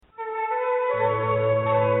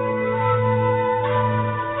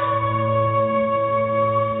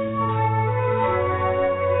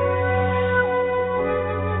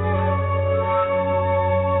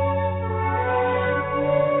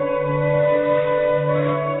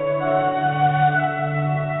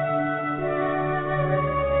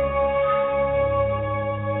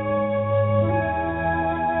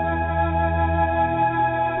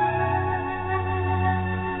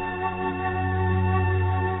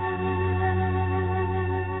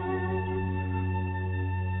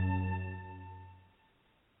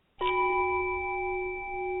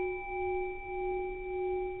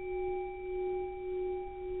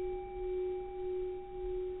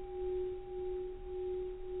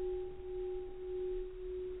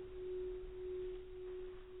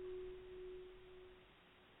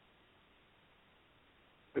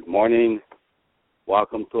morning.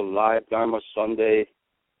 Welcome to Live Dharma Sunday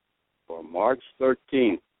for March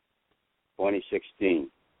 13th,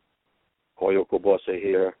 2016. Koyo Kubose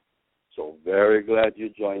here. So very glad you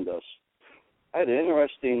joined us. I had an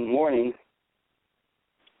interesting morning.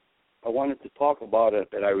 I wanted to talk about it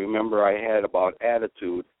that I remember I had about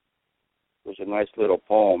attitude. It was a nice little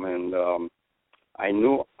poem, and I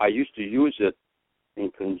knew I used to use it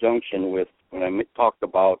in conjunction with when I talked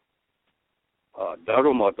about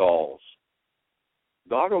Daruma dolls.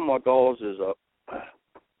 Daruma dolls is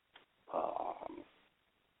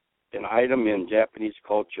an item in Japanese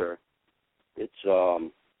culture. It's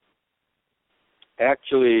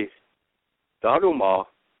actually Daruma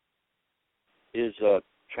is a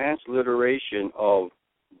transliteration of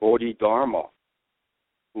Bodhidharma,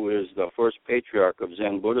 who is the first patriarch of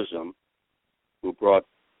Zen Buddhism, who brought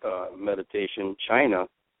meditation China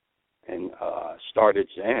and started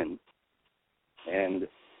Zen. And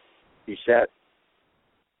he sat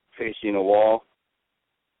facing a wall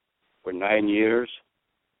for 9 years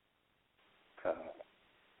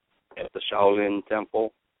at the Shaolin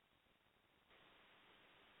Temple.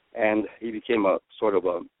 And he became a sort of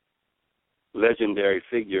a legendary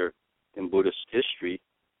figure in Buddhist history.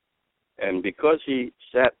 And because he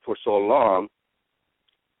sat for so long,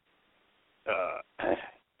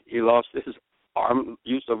 he lost his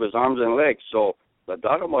use of his arms and legs. So the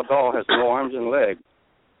Daruma doll has no arms and legs,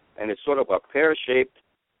 and it's sort of a pear-shaped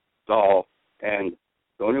doll. And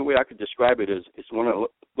the only way I could describe it is it's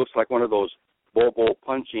looks like one of those bobo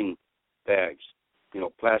punching bags,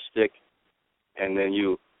 plastic, and then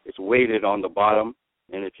it's weighted on the bottom,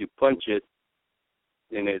 and if you punch it,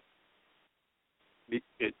 then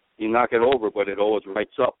you knock it over, but it always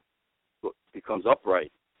rights up, becomes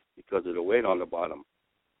upright because of the weight on the bottom.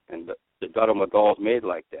 And the Daruma doll is made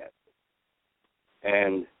like that.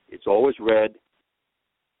 And it's always red.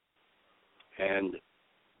 And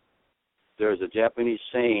there's a Japanese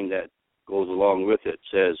saying that goes along with it. It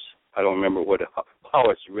says, I don't remember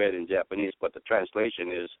how it's read in Japanese, but the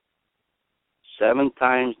translation is 7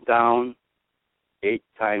 times down, 8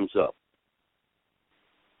 times up.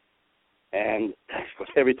 And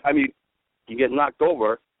every time you get knocked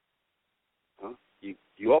over,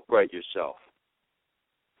 you upright yourself.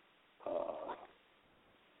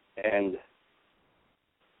 And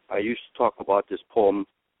I used to talk about this poem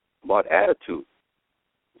about attitude,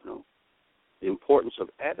 the importance of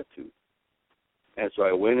attitude. And so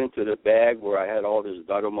I went into the bag where I had all these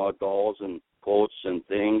Daruma dolls and coats and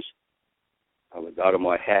things. I have a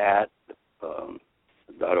Daruma hat, a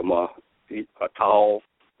Daruma towel,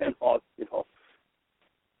 and all,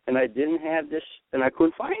 And I didn't have this, and I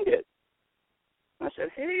couldn't find it. I said,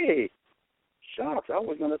 hey, shucks, I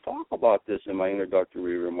was going to talk about this in my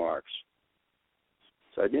introductory remarks.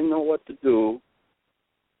 So I didn't know what to do.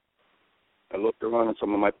 I looked around in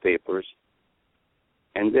some of my papers,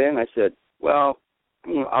 and then I said, well,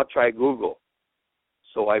 I'll try Google.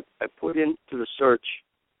 So I put into the search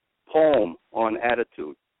poem on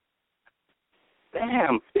attitude.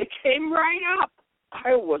 Bam, it came right up.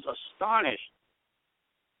 I was astonished.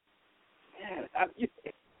 Man,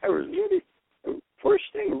 I was really, first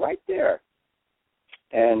thing right there.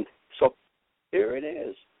 And so here it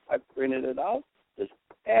is. I printed it out. This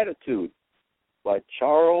Attitude by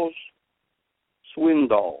Charles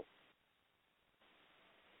Swindoll.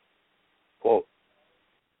 Quote,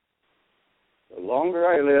 the longer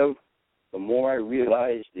I live, the more I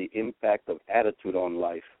realize the impact of attitude on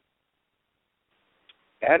life.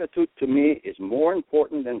 Attitude to me is more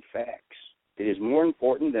important than facts. It is more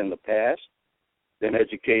important than the past, than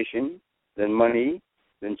education, than money,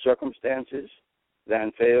 than circumstances,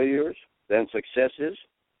 than failures, than successes,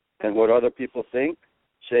 than what other people think,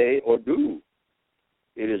 say, or do.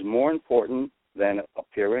 It is more important than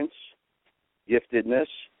appearance, giftedness,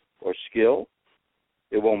 or skill.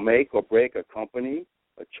 It will make or break a company,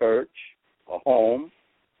 a church, a home.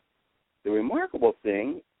 The remarkable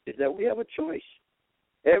thing is that we have a choice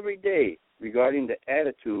every day regarding the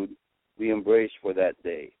attitude we embrace for that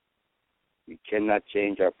day. We cannot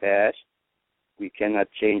change our past. We cannot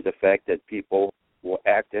change the fact that people will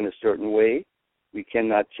act in a certain way. We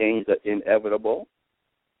cannot change the inevitable.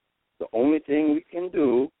 The only thing we can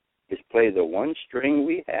do is play the one string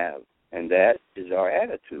we have, and that is our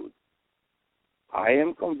attitude. I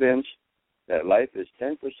am convinced that life is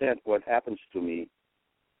 10% what happens to me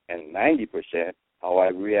and 90% how I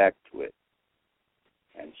react to it.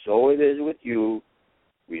 And so it is with you.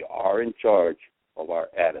 We are in charge of our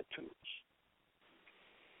attitudes.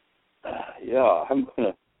 I'm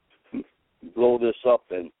going to blow this up,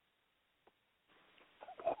 and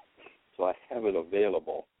so I have it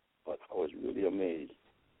available, but I was really amazed.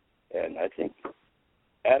 And I think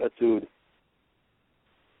attitude,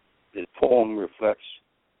 the poem reflects,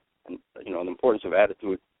 the importance of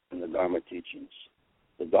attitude in the Dharma teachings.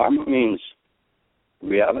 The Dharma means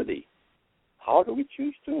reality. How do we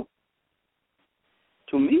choose to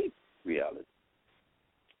meet reality?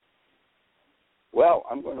 Well,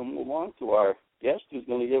 I'm going to move on to our guest who's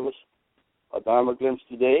going to give us a Dharma glimpse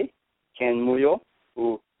today, Ken Muyo,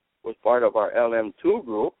 who was part of our LM2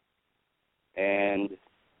 group and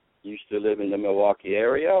used to live in the Milwaukee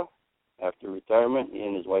area. After retirement, he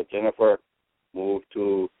and his wife Jennifer moved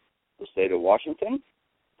to the state of Washington.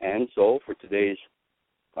 And so for today's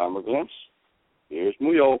Dharma glimpse, here's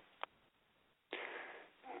Muyo.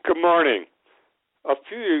 Good morning. A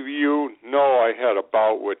few of you know I had a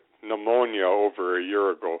bout with pneumonia over a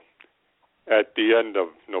year ago at the end of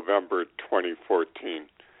November 2014.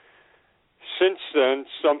 Since then,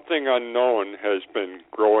 something unknown has been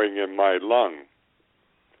growing in my lung.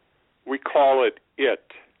 We call it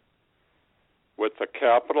IT, with a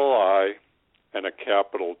capital I and a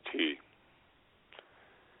capital T.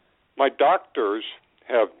 My doctors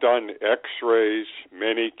have done x-rays,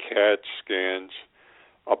 many CAT scans,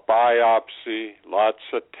 a biopsy, lots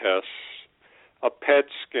of tests, a PET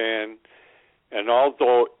scan, and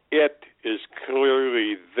although it is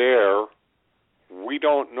clearly there, we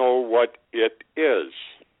don't know what it is.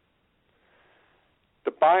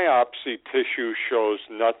 The biopsy tissue shows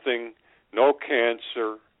nothing, no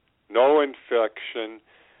cancer, no infection,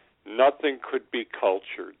 nothing could be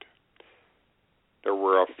cultured. There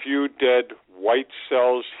were a few dead white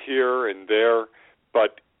cells here and there,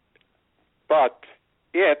 but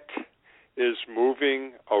it is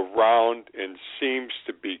moving around and seems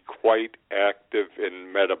to be quite active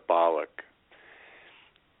and metabolic.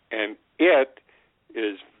 And it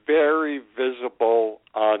is very visible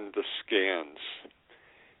on the scans.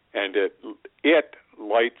 And it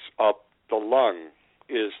lights up the lung.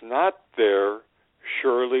 Is not there,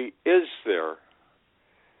 surely is there.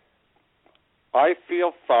 I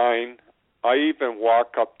feel fine. I even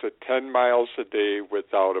walk up to 10 miles a day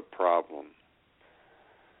without a problem.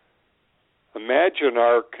 Imagine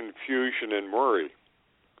our confusion and worry.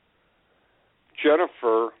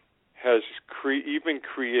 Jennifer has even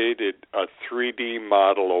created a 3D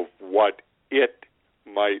model of what it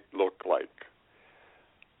might look like.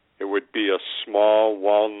 It would be a small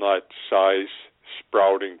walnut-sized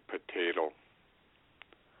sprouting potato.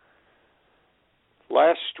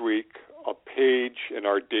 Last week, a page in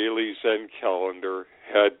our daily Zen calendar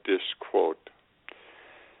had this quote: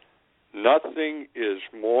 "Nothing is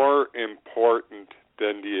more important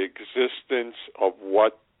than the existence of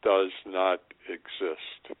what does not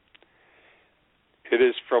exist." It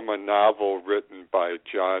is from a novel written by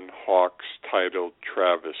John Hawkes titled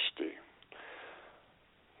Travesty.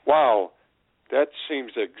 Wow, that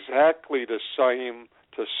seems exactly the same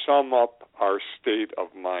to sum up our state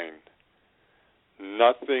of mind.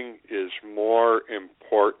 Nothing is more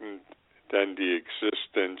important than the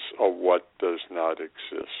existence of what does not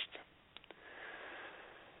exist.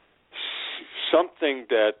 Something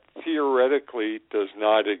that theoretically does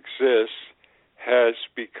not exist has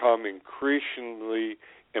become increasingly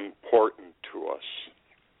important to us.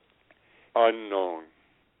 Unknown.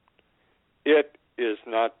 It is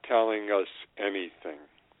not telling us anything.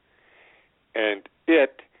 And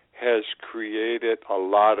it has created a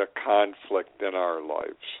lot of conflict in our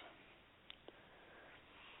lives.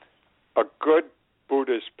 A good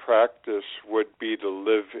Buddhist practice would be to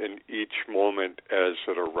live in each moment as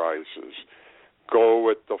it arises. Go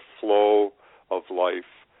with the flow of life.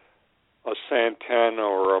 A Santana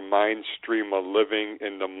or a mind stream of living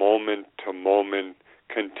in the moment-to-moment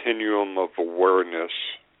continuum of awareness.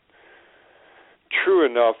 True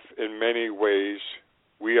enough, in many ways,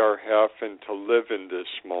 we are having to live in this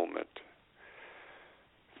moment.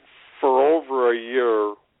 For over a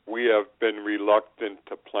year, we have been reluctant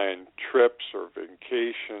to plan trips or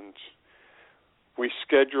vacations. We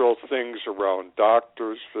schedule things around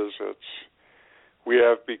doctor's visits. We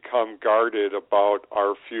have become guarded about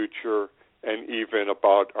our future and even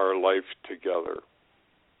about our life together.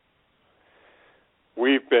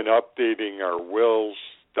 We've been updating our wills,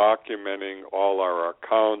 documenting all our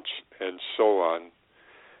accounts, and so on,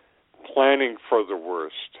 planning for the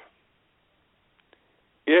worst.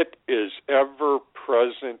 It is ever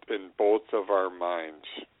present in both of our minds.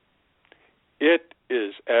 It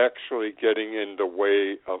is actually getting in the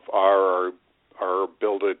way of our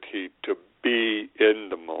ability to be in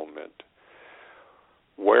the moment,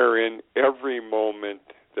 wherein every moment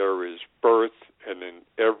there is birth and in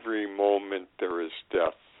every moment there is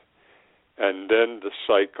death. And then the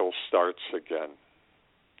cycle starts again.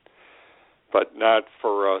 But not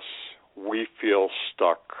for us. we feel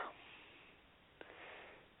stuck.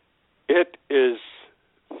 It is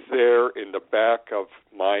there in the back of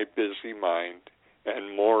my busy mind,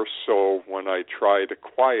 and more so when I try to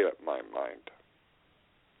quiet my mind.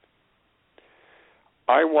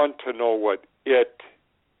 I want to know what it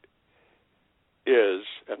is,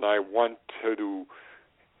 and I want to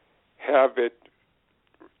have it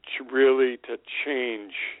really to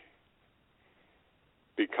change,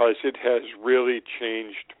 because it has really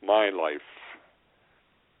changed my life.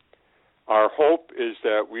 Our hope is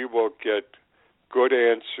that we will get good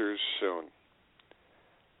answers soon.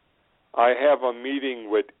 I have a meeting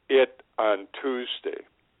with it on Tuesday.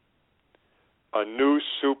 A new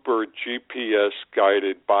super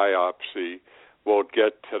GPS-guided biopsy will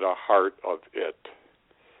get to the heart of it.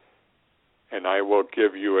 And I will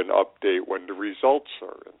give you an update when the results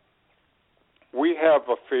are in. We have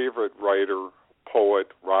a favorite writer, poet,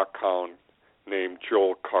 rockhound named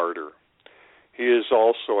Joel Carter. He is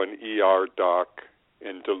also an ER doc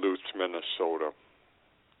in Duluth, Minnesota.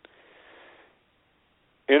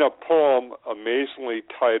 In a poem amazingly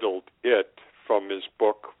titled It, from his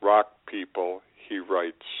book Rock People, he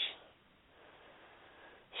writes,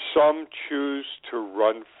 "Some choose to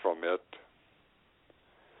run from it.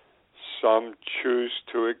 Some choose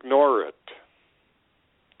to ignore it.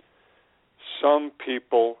 Some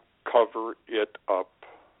people cover it up.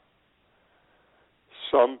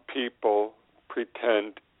 Some people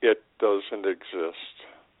pretend it doesn't exist.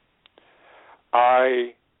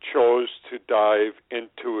 I chose to dive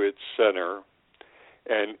into its center,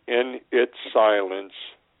 and in its silence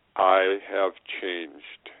I have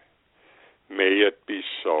changed. May it be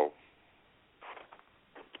so."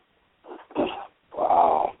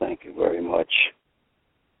 Wow, thank you very much.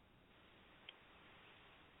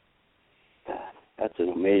 That's an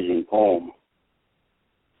amazing poem.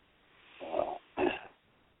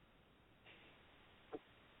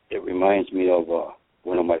 It reminds me of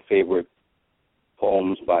one of my favorite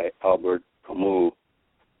poems by Albert Camus,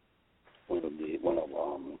 one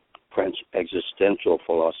of French existential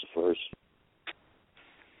philosophers.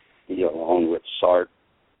 He, along with Sartre,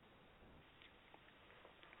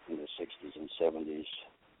 in the 60s and 70s,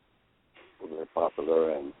 were very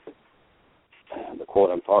popular. And the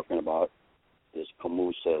quote I'm talking about is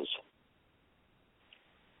Camus says,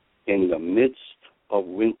 "In the midst of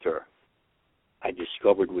winter, I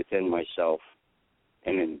discovered within myself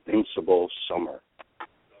an invincible summer."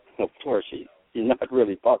 Of course, he's not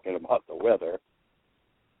really talking about the weather.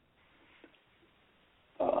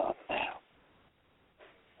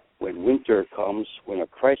 When winter comes, when a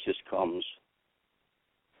crisis comes,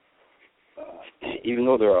 even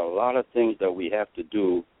though there are a lot of things that we have to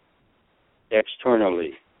do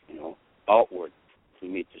externally, outward to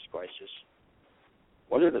meet this crisis,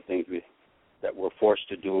 one of the things that we're forced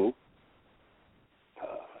to do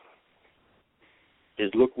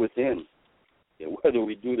is look within. Whether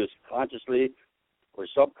we do this consciously or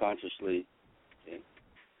subconsciously,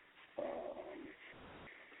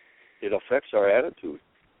 it affects our attitude.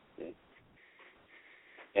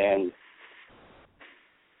 And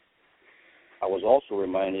I was also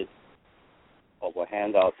reminded of a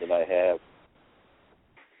handout that I have.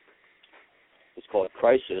 It's called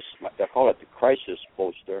Crisis. They call it the Crisis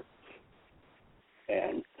poster.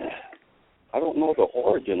 And I don't know the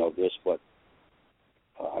origin of this, but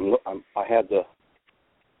I had the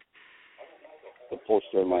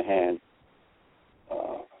poster in my hand.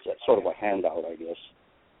 It's sort of a handout, I guess.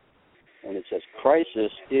 And it says,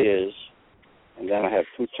 "Crisis is," and then I have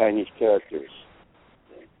two Chinese characters.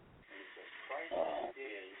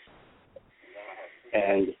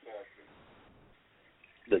 And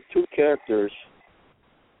the two characters,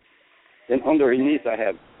 then underneath I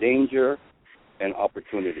have danger and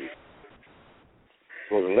opportunity.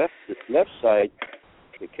 So the left side,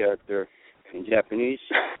 the character in Japanese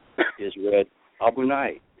is read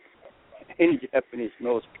Abunai. Any Japanese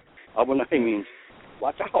knows Abunai means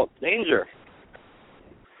watch out, danger.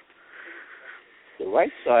 The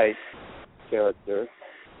right side character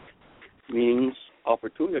means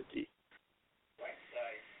opportunity.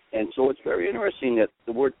 And so it's very interesting that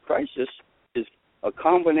the word crisis is a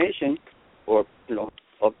combination, of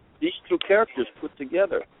these two characters put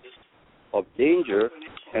together, of danger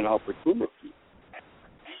and opportunity.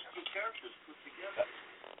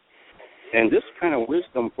 And this kind of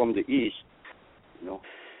wisdom from the East,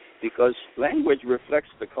 because language reflects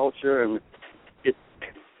the culture and it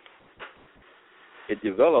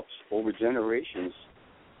develops over generations.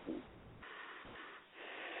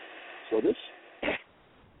 So this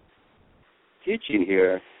teaching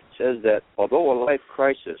here says that although a life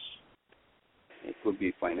crisis, it could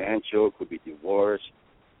be financial, it could be divorce,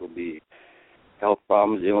 will be health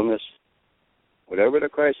problems, illness. Whatever the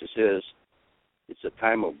crisis is, it's a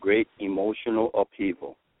time of great emotional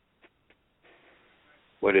upheaval.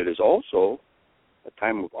 But it is also a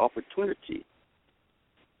time of opportunity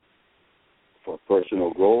for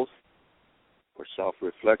personal growth, for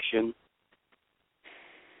self-reflection,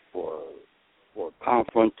 for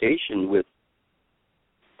confrontation with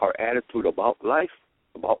our attitude about life,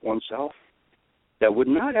 about oneself, that would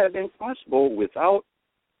not have been possible without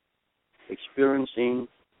experiencing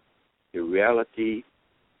the reality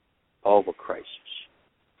of a crisis.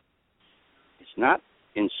 It's not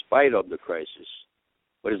in spite of the crisis,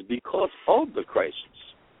 but it's because of the crisis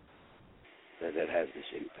that it has this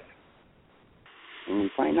impact. And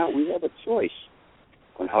we find out we have a choice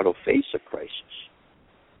on how to face a crisis.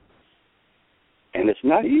 And it's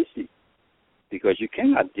not easy, because you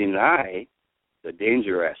cannot deny the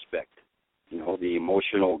danger aspect,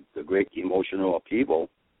 the great emotional upheaval.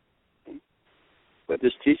 But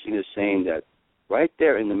this teaching is saying that right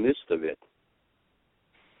there in the midst of it,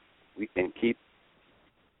 we can keep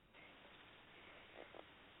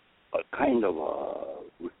a kind of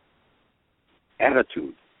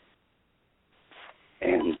attitude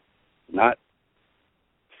and not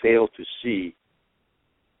fail to see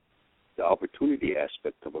the opportunity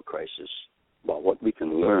aspect of a crisis, about what we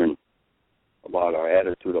can learn about our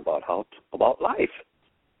attitude about life.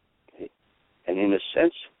 Okay? And in a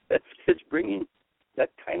sense, it's bringing that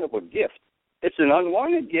kind of a gift. It's an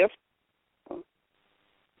unwanted gift,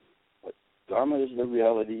 but Dharma is the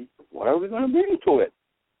reality. What are we going to bring to it?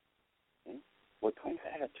 Okay? What kind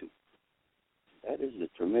of attitude? That is the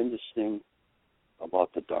tremendous thing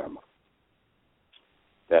about the Dharma.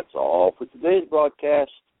 That's all for today's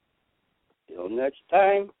broadcast. Till next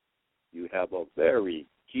time, you have a very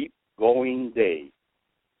keep-going day.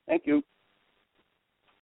 Thank you.